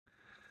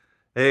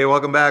Hey,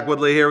 welcome back.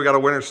 Woodley here. We got a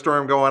winter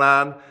storm going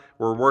on.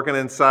 We're working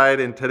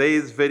inside. In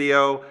today's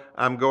video,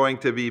 I'm going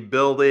to be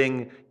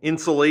building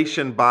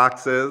insulation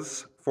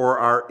boxes for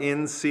our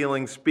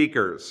in-ceiling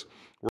speakers.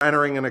 We're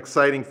entering an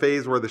exciting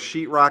phase where the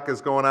sheetrock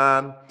is going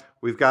on.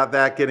 We've got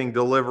that getting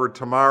delivered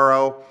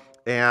tomorrow,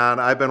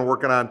 and I've been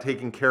working on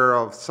taking care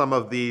of some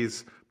of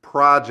these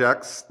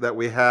projects that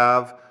we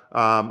have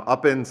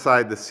up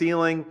inside the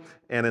ceiling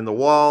and in the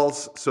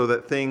walls so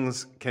that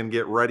things can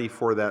get ready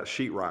for that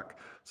sheetrock.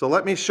 So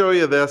let me show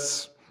you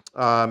this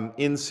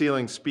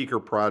in-ceiling speaker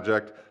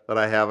project that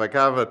I have. I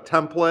have a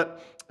template,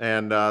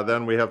 and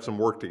then we have some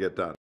work to get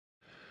done.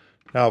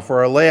 Now for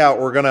our layout,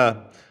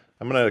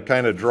 I'm gonna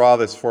kind of draw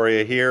this for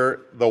you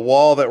here. The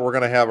wall that we're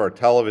gonna have our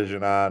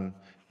television on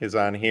is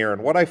on here.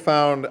 And what I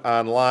found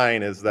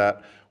online is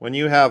that when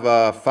you have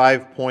a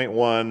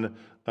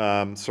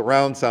 5.1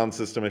 surround sound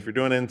system, if you're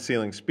doing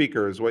in-ceiling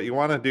speakers, what you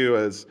want to do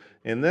is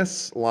in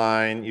this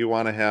line, you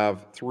want to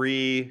have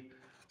 3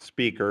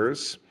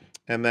 speakers.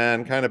 And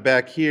then kind of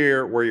back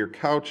here where your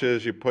couch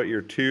is, you put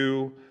your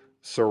 2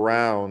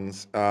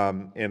 surrounds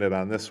in it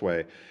on this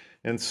way.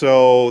 And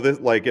so this,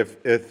 like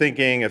if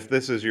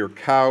this is your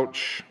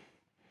couch,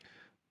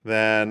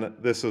 then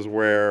this is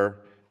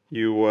where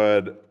you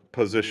would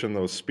position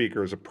those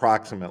speakers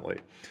approximately.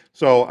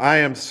 So I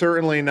am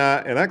certainly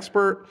not an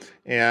expert,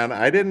 and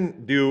I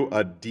didn't do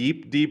a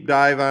deep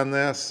dive on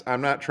this.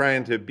 I'm not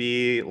trying to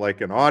be like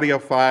an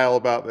audiophile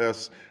about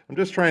this. I'm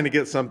just trying to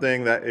get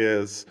something that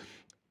is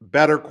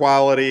better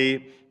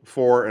quality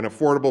for an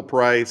affordable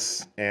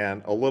price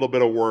and a little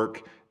bit of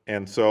work.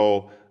 And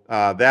so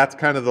that's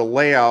kind of the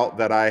layout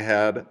that I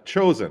had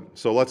chosen.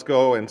 So let's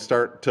go and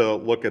start to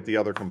look at the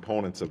other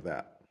components of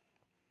that.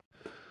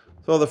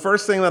 So the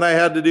first thing that I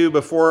had to do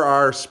before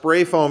our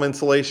spray foam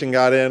insulation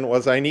got in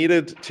was I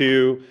needed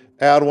to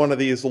add one of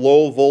these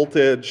low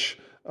voltage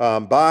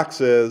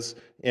boxes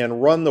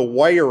and run the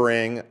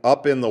wiring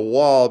up in the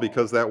wall,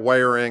 because that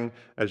wiring,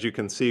 as you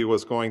can see,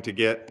 was going to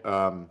get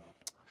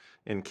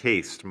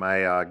encased. My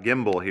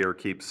gimbal here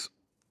keeps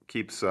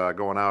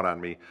going out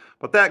on me.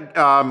 But that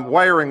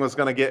wiring was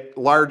going to get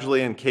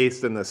largely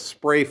encased in this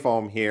spray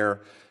foam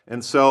here.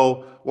 And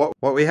so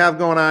what we have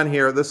going on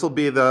here, this will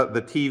be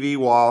the TV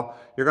wall.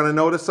 You're going to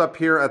notice up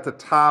here at the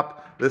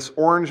top, this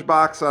orange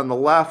box on the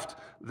left,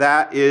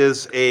 that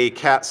is a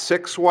Cat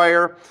 6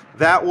 wire.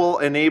 That will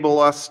enable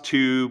us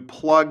to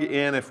plug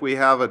in, if we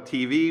have a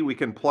TV, we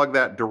can plug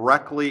that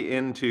directly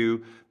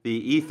into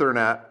the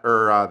Ethernet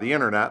or the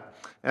internet.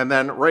 And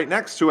then right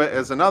next to it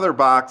is another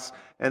box,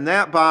 and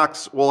that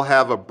box will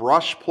have a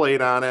brush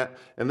plate on it,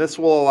 and this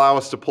will allow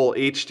us to pull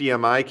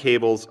HDMI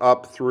cables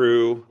up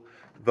through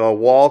the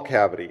wall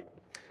cavity.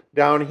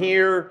 Down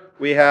here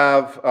we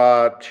have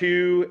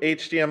 2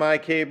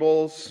 HDMI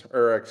cables,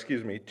 or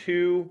excuse me,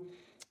 2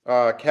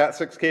 Cat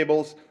 6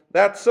 cables.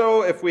 That's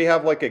so if we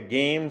have like a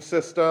game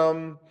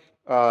system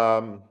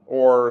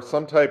or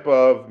some type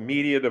of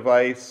media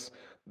device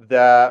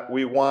that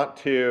we want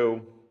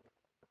to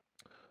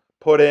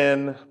put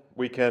in,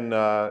 we can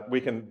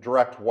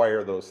direct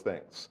wire those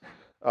things.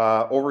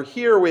 Over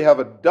here we have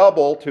a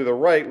double, to the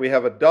right we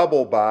have a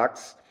double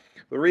box.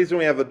 The reason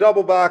we have a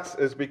double box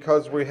is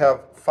because we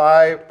have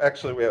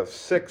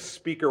 6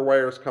 speaker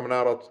wires coming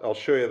out. I'll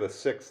show you the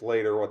 6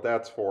 later, what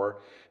that's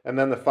for. And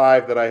then the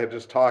 5 that I had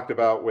just talked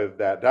about with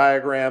that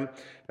diagram.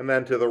 And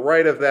then to the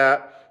right of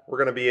that, we're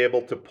going to be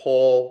able to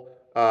pull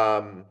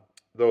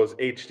those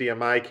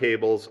HDMI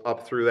cables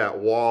up through that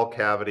wall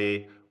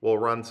cavity. We'll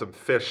run some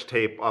fish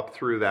tape up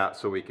through that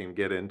so we can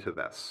get into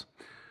this.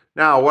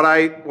 Now, what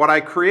I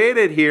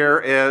created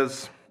here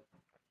is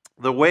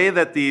the way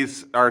that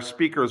our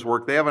speakers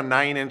work. They have a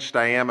 9-inch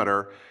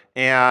diameter,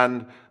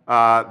 and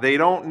they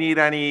don't need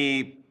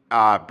any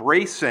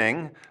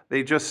bracing.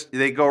 They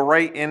go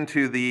right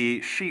into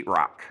the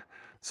sheetrock.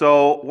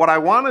 So what I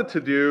wanted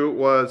to do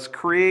was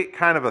create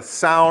kind of a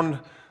sound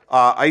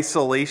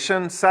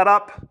isolation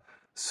setup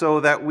so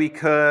that we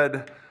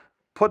could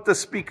put the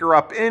speaker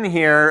up in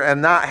here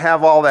and not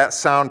have all that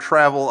sound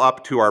travel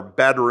up to our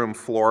bedroom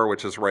floor,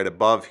 which is right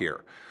above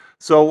here.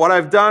 So what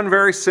I've done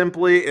very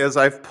simply is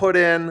I've put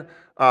in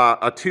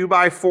a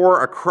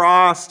 2x4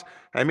 across.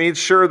 I made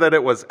sure that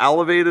it was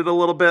elevated a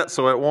little bit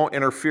so it won't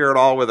interfere at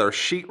all with our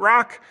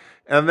sheetrock.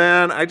 And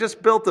then I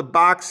just built a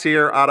box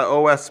here out of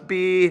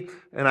OSB,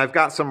 and I've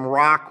got some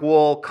rock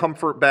wool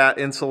comfort bat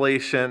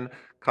insulation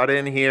cut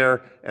in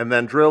here, and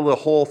then drilled a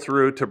hole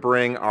through to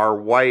bring our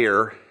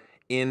wire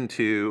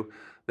into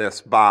this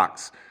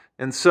box.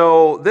 And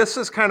so this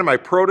is kind of my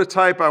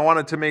prototype. I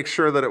wanted to make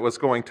sure that it was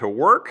going to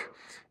work,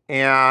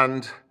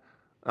 and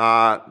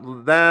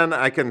then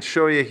I can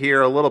show you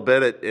here a little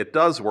bit. It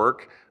does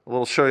work.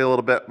 We'll show you a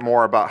little bit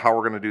more about how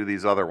we're going to do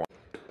these other ones.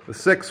 The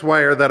 6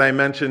 wire that I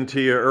mentioned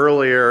to you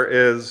earlier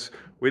is,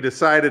 we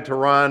decided to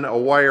run a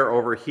wire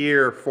over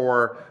here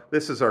for,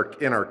 this is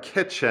in our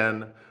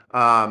kitchen.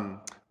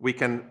 We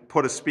can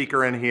put a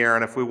speaker in here,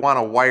 and if we want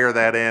to wire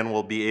that in,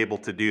 we'll be able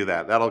to do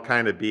that. That'll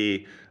kind of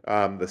be,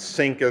 the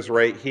sink is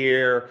right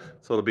here,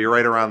 so it'll be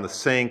right around the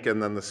sink,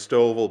 and then the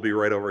stove will be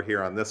right over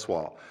here on this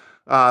wall.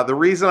 The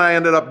reason I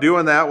ended up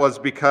doing that was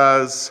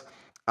because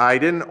I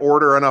didn't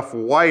order enough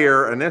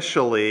wire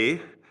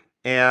initially,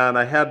 and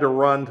I had to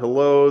run to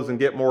Lowe's and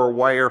get more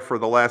wire for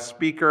the last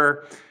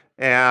speaker.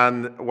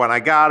 And when I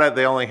got it,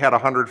 they only had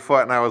 100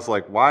 foot, and I was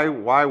like, why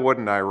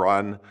wouldn't I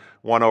run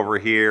one over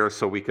here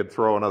so we could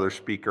throw another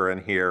speaker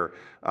in here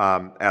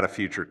at a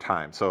future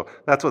time? So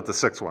that's what the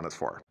 6th one is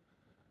for.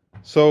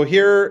 So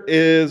here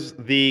is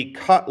the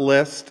cut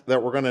list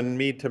that we're going to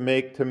need to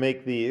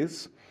make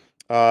these.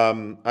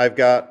 I've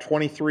got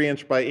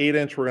 23" by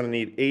 8". We're going to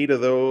need 8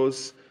 of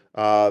those.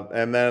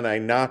 And then I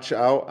notch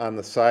out on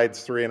the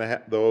sides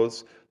 3.5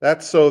 those.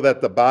 That's so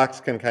that the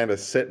box can kind of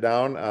sit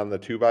down on the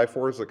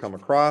 2x4s that come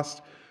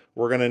across.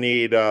 We're going to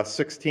need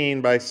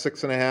 16 by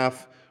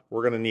 6.5.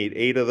 We're going to need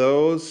 8 of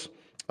those.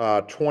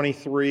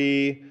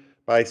 23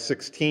 by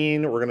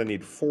 16. We're going to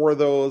need 4 of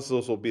those.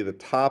 Those will be the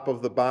top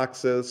of the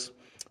boxes.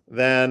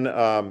 Then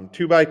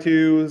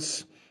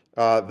 2x2s.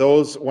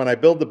 Those, when I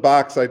build the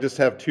box, I just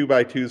have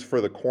 2x2s for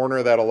the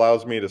corner. That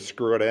allows me to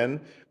screw it in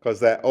because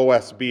that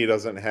OSB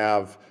doesn't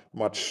have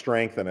much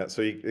strength in it.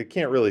 So you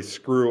can't really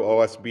screw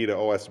OSB to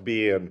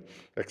OSB and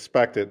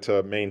expect it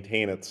to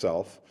maintain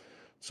itself.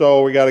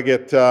 So we got to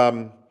get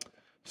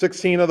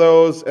 16 of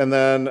those, and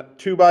then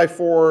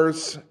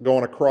 2x4s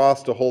going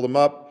across to hold them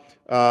up.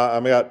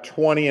 I've got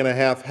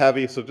 20.5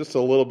 heavy, so just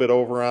a little bit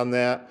over on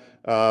that.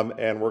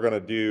 And we're going to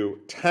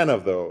do 10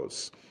 of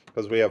those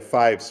because we have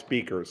 5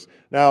 speakers.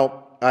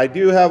 Now, I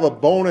do have a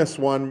bonus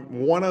one.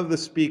 One of the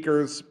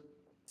speakers,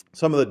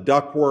 some of the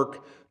ductwork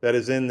that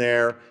is in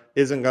there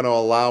isn't going to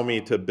allow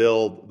me to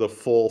build the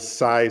full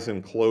size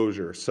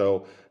enclosure.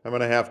 So I'm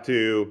going to have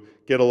to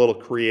get a little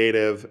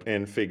creative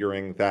in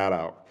figuring that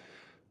out.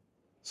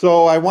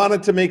 So I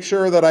wanted to make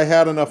sure that I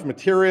had enough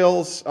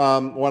materials.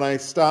 When I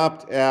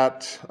stopped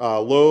at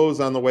Lowe's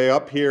on the way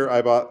up here,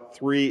 I bought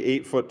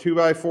 3 8-foot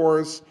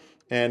 2x4s.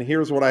 And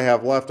here's what I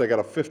have left. I got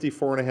a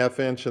 54.5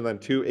 inch and then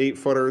 2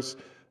 8-footers.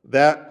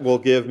 That will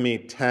give me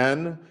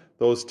 10,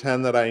 those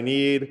 10 that I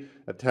need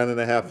at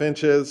 10.5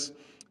 inches.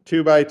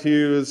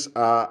 2x2s,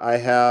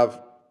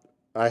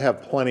 I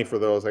have plenty for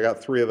those. I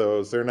got 3 of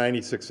those. They're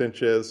 96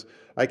 inches.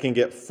 I can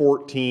get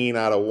 14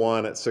 out of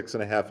 1 at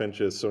 6.5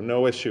 inches, so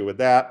no issue with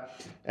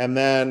that. And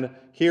then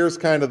here's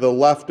kind of the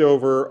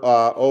leftover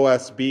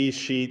OSB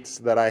sheets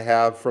that I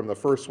have from the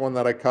first one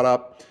that I cut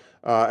up.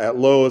 At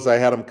Lowe's, I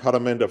had them cut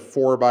them into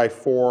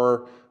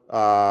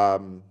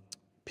 4x4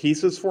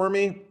 pieces for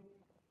me.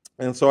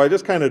 And so I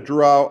just kind of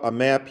drew out a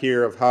map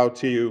here of how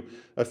to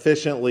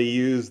efficiently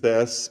use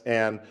this.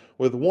 And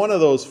with one of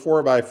those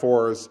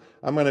 4x4s,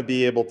 I'm going to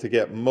be able to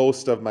get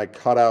most of my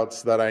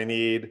cutouts that I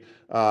need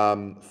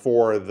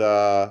for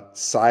the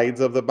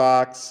sides of the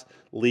box,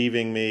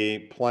 leaving me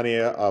plenty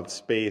of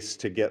space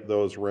to get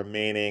those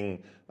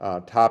remaining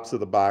tops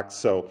of the box.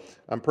 So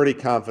I'm pretty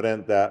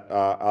confident that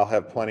I'll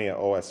have plenty of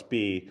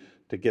OSB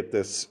to get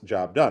this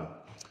job done.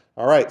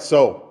 All right,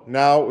 so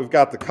now we've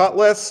got the cut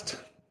list,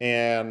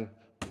 and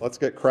let's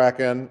get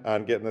cracking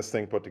on getting this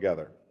thing put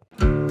together.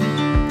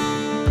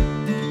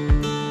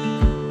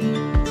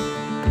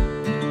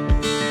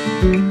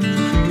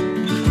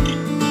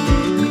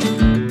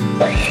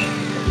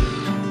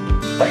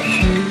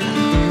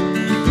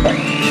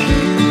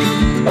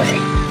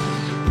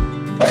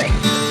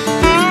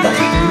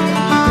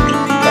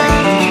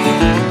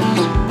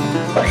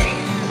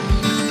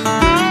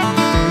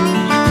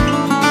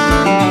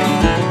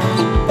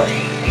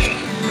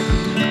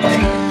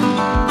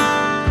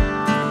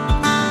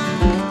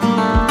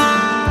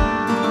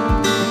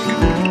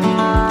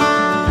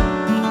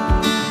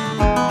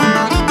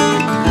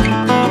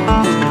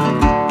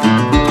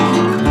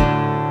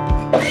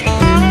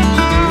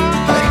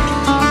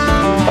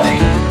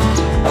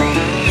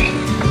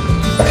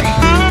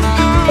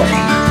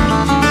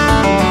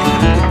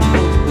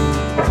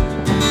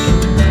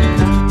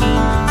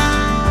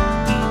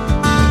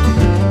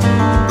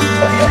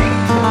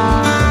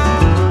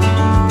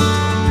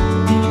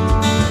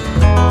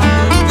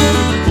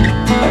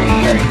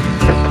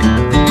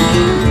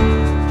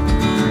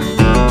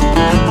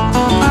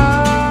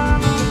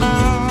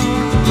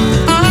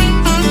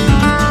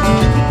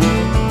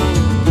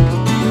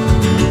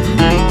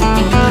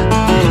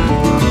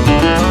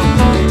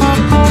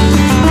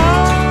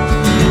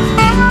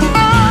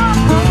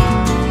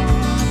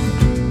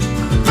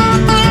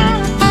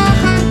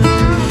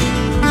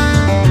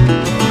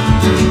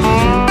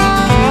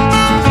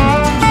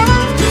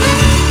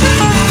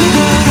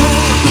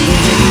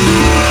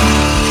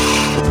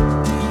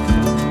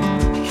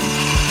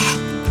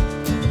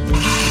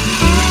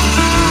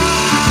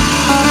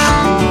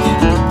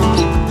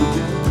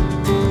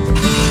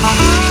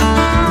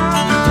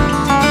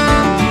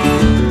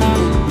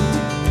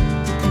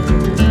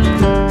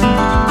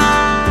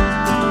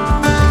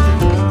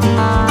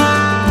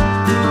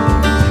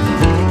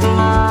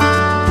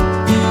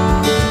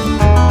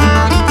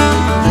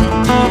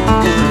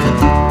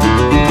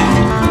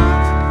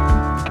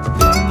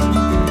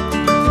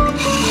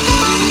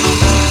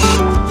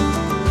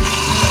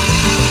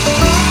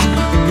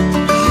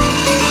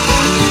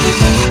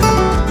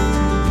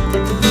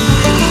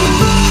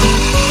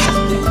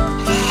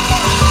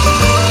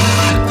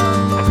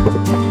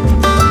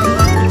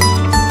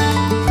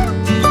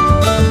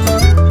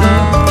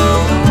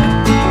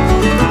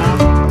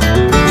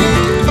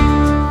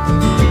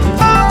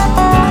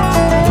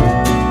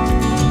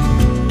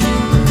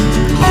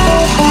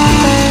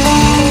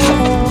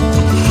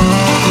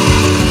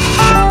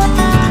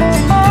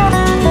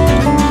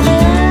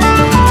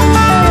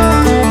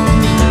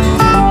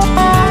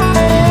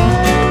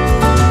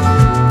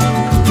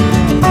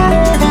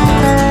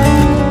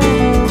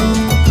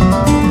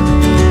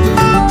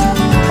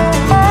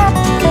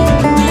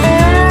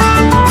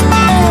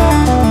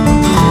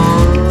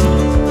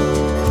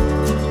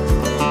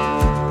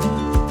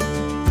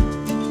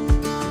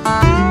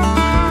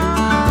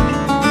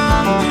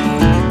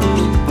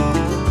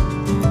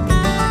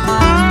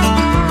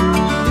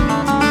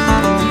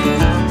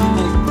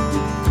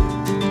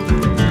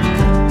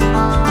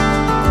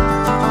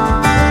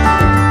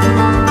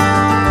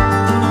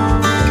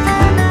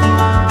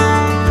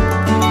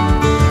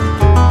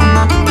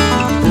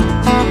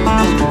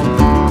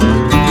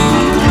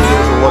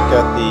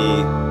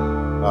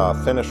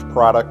 finished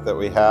product that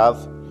we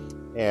have.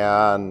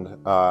 And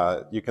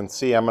you can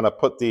see I'm going to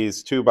put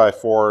these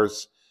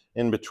 2x4s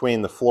in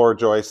between the floor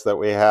joists that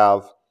we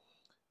have.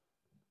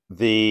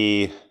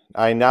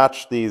 I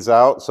notched these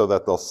out so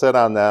that they'll sit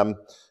on them.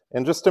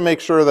 And just to make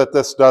sure that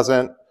this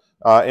doesn't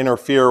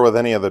interfere with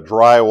any of the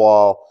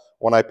drywall,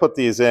 when I put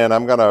these in,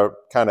 I'm going to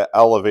kind of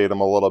elevate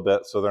them a little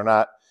bit so they're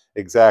not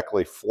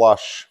exactly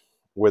flush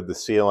with the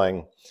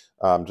ceiling,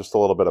 just a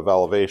little bit of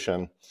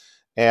elevation.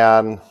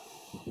 And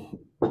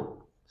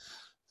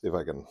see if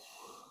I can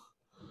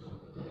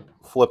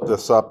flip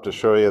this up to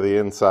show you the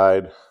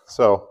inside.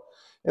 So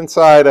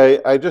inside,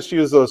 I just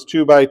use those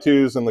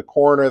 2x2s in the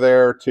corner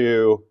there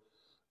to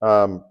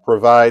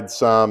provide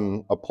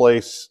a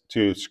place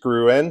to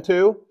screw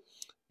into.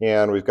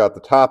 And we've got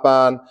the top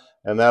on,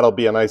 and that'll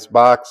be a nice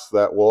box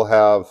that will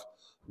have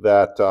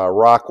that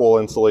rock wool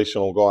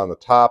insulation will go on the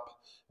top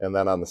and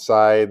then on the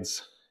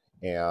sides,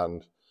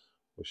 and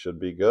we should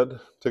be good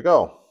to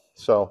go.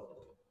 So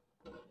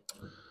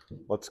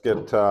let's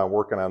get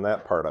working on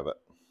that part of it.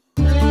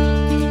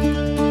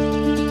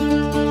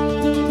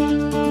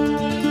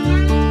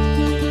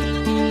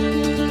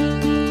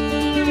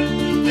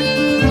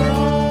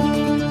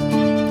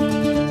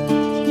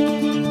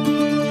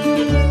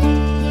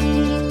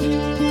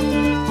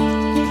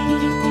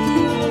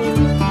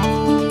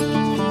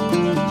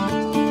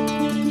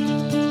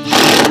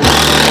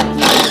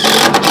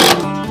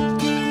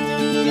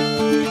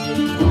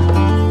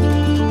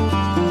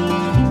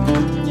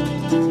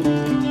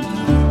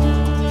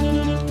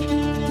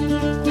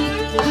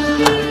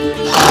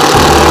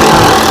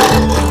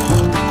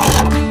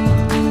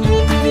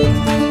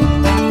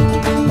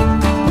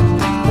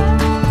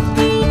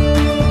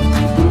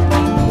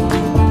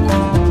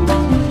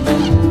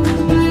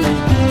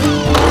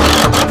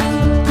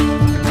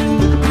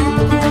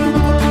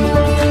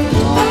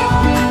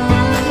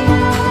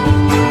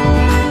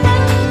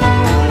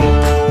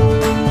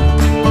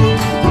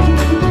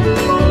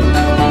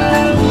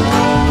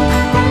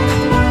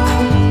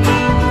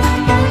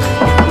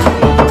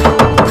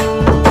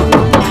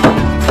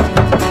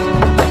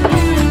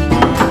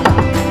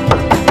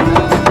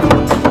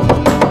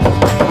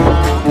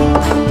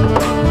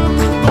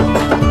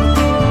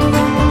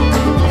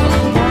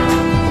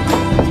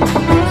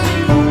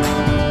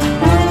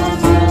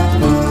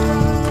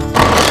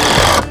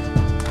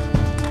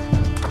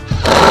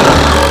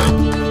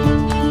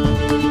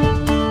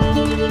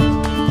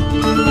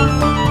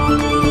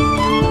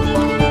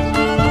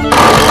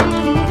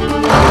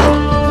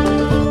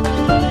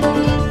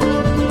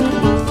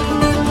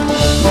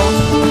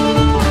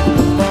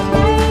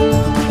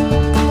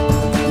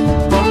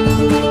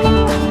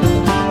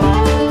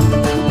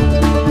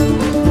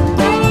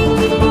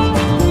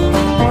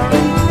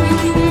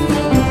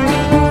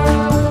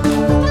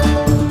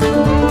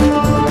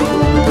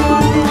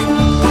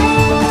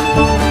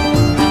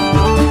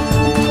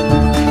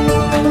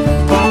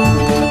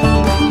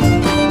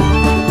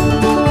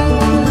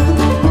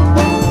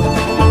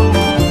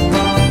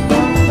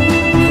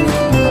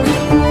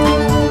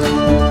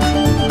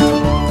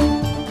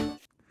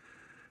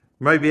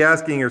 You might be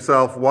asking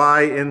yourself,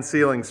 why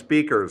in-ceiling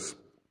speakers?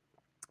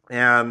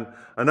 And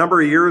a number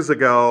of years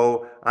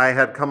ago, I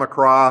had come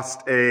across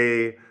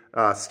a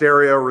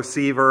stereo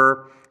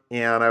receiver,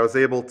 and I was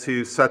able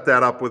to set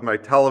that up with my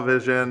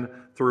television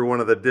through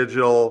one of the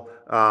digital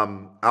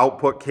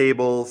output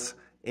cables,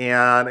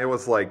 and it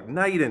was like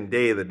night and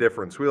day the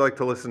difference. We like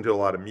to listen to a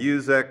lot of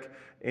music,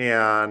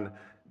 and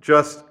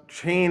just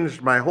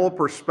changed my whole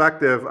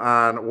perspective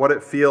on what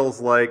it feels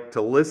like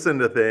to listen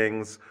to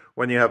things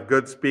when you have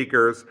good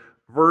speakers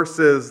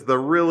versus the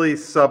really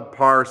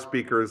subpar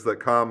speakers that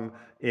come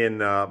in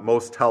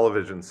most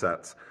television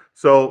sets.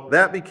 So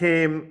that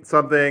became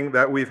something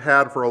that we've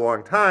had for a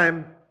long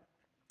time.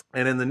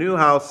 And in the new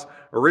house,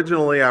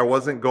 originally I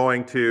wasn't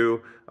going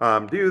to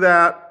do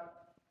that.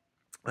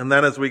 And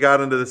then as we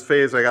got into this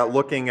phase, I got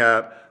looking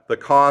at the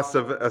cost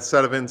of a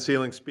set of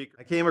in-ceiling speakers.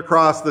 I came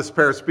across this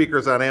pair of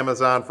speakers on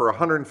Amazon for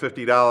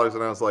 $150,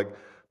 and I was like,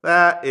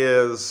 that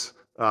is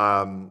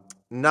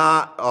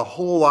not a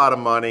whole lot of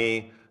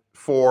money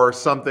for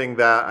something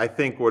that I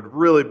think would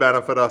really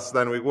benefit us.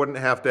 Then we wouldn't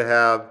have to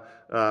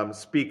have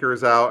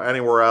speakers out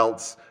anywhere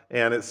else,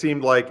 and it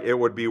seemed like it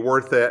would be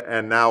worth it,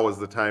 and now was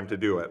the time to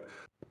do it.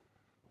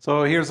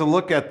 So here's a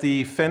look at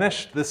the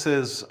finish. This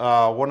is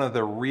one of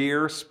the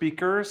rear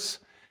speakers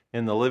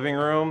in the living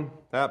room,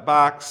 that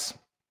box.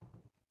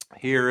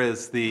 Here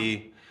is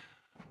the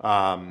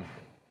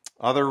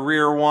other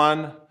rear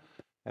one,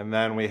 and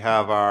then we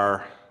have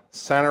our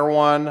center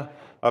one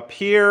up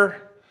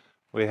here.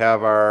 We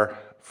have our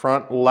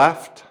front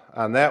left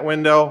on that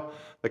window.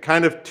 The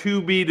kind of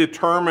to be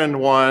determined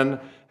one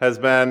has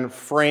been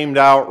framed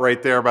out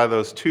right there by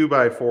those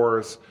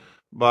 2x4s,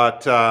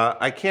 but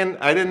I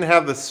didn't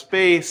have the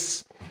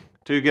space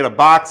to get a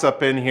box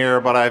up in here,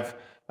 but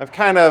I've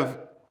kind of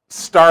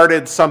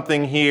started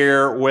something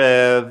here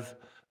with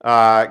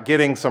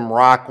getting some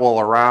rock wool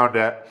around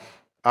it.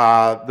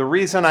 The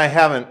reason I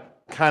haven't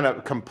kind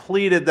of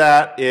completed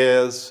that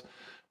is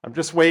I'm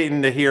just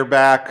waiting to hear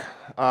back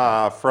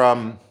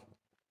from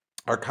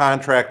our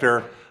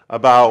contractor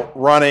about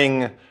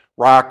running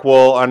rock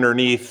wool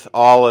underneath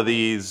all of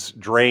these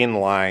drain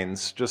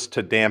lines just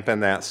to dampen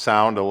that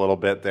sound a little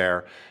bit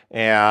there.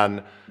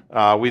 And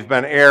we've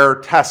been air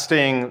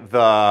testing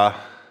the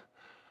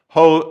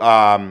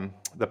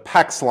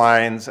PEX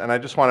lines, and I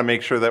just want to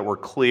make sure that we're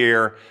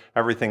clear,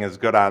 everything is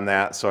good on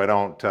that, so I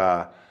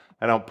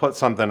don't put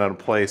something in a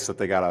place that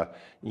they gotta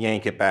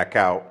yank it back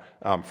out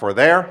for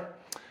there.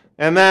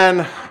 And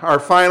then our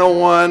final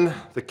one,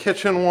 the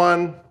kitchen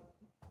one,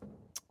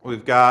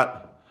 we've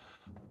got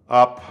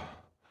up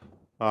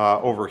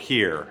over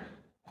here,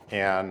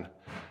 and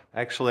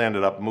I actually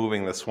ended up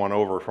moving this one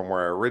over from where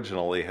I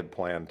originally had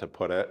planned to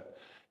put it,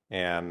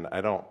 and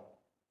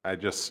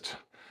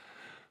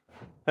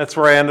that's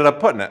where I ended up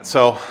putting it.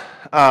 So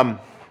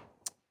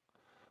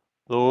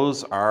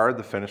those are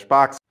the finished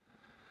boxes.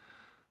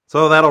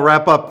 So that'll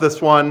wrap up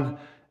this one.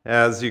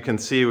 As you can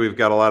see, we've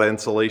got a lot of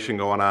insulation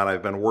going on.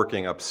 I've been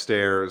working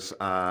upstairs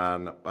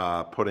on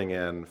putting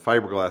in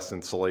fiberglass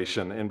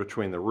insulation in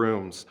between the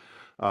rooms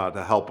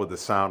to help with the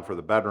sound for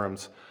the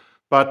bedrooms.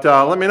 But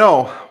let me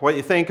know what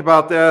you think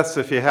about this,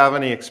 if you have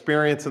any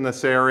experience in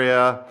this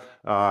area,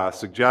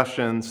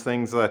 suggestions,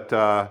 things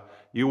that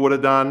you would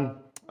have done.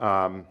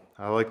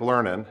 I like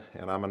learning,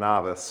 and I'm a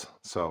novice,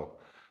 so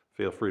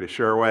feel free to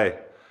share away.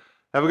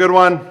 Have a good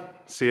one.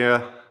 See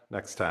you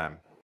next time.